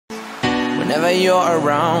whenever you're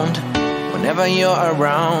around, whenever you're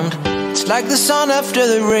around. It's like the sun after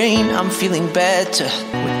the rain, I'm feeling better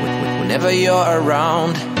whenever you're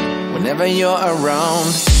around, whenever you're around.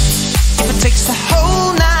 If it takes the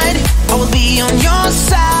whole night, I will be on your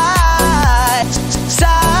side,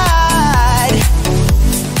 side.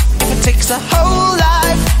 If it takes a whole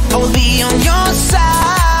life, I will be on your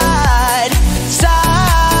side,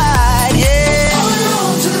 side, yeah. All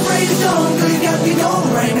alone to the break of dawn, girl, you got me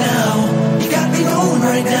going right now. You got me going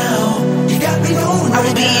right now. You got me going right now. I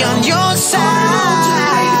will be on your side. All alone to the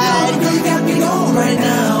break of dawn, girl, you got me going right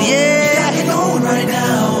now. Yeah. You got me going right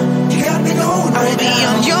now. You got me going I right will be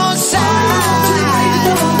now. on your side. To the break of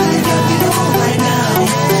dawn, girl, you got me going right now.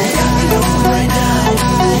 You got me going right now.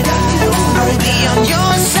 You got me going I right will be now. on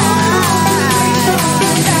your side.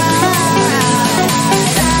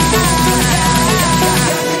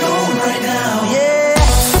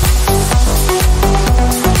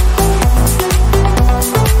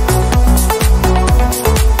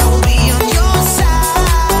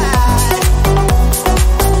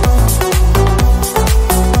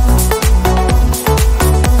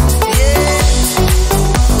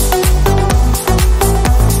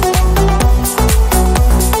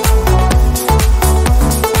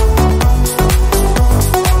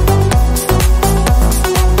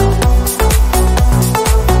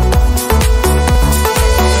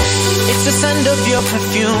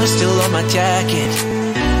 Perfume still on my jacket.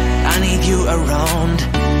 I need you around.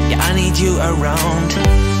 Yeah, I need you around.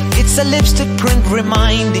 It's a lipstick print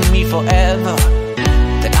reminding me forever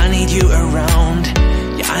that I need you around.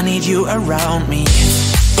 Yeah, I need you around me.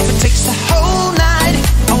 If it takes the whole night,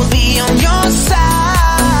 I will be on your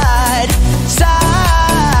side,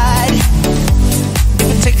 side.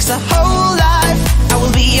 If it takes a whole life, I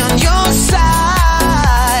will be on your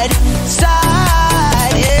side,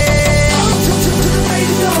 side, yeah.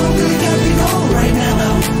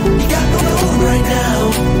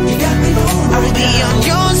 I will be on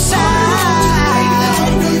your side.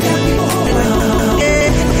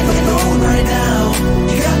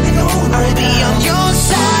 I will be on your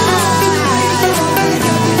side.